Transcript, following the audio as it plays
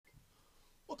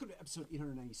Welcome to episode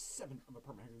 897 of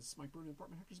Apartment Hacker. This is Mike Byrne, and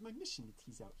Apartment Hacker is my mission to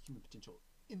tease out human potential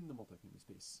in the multifamily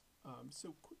space.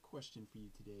 So quick question for you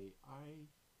today. I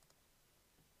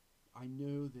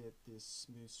know that this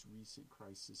most recent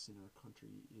crisis in our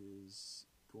country is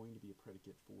going to be a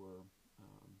predicate for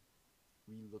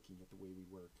re-looking at the way we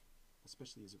work,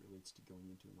 especially as it relates to going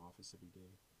into an office every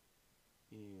day.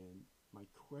 And my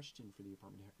question for the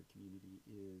Apartment Hacker community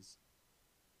is,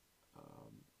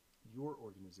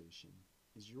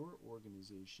 is your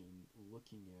organization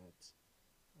looking at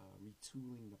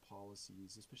retooling the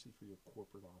policies, especially for your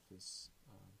corporate office?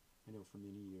 I know for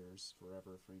many years,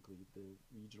 forever, frankly, the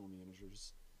regional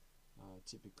managers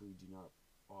typically do not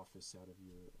office out of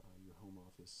your home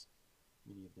office.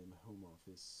 Many of them home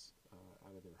office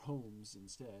out of their homes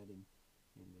instead, and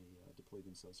they deploy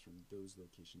themselves from those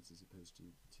locations as opposed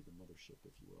to the mothership,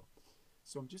 if you will.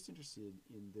 So I'm just interested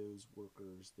in those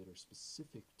workers that are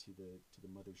specific to the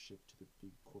mothership, to the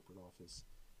big corporate office.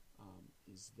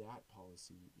 Is that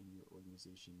policy in your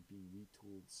organization being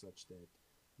retooled such that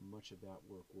much of that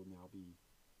work will now be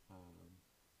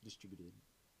distributed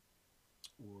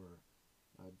or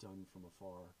done from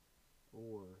afar?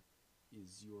 Or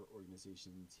is your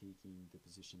organization taking the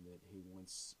position that, hey,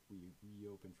 once we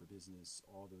reopen for business,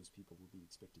 all those people will be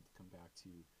expected to come back to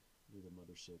the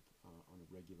mothership on a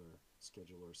regular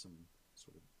schedule or some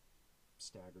sort of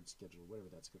staggered schedule, whatever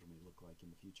that schedule may look like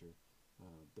in the future?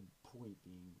 The point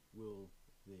being, will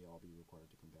they all be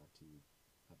required to come back to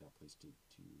that place to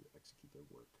execute their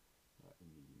work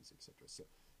in meetings, etc.? So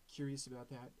curious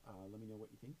about that. Let me know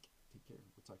what you think. Take care.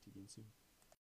 We'll talk to you again soon.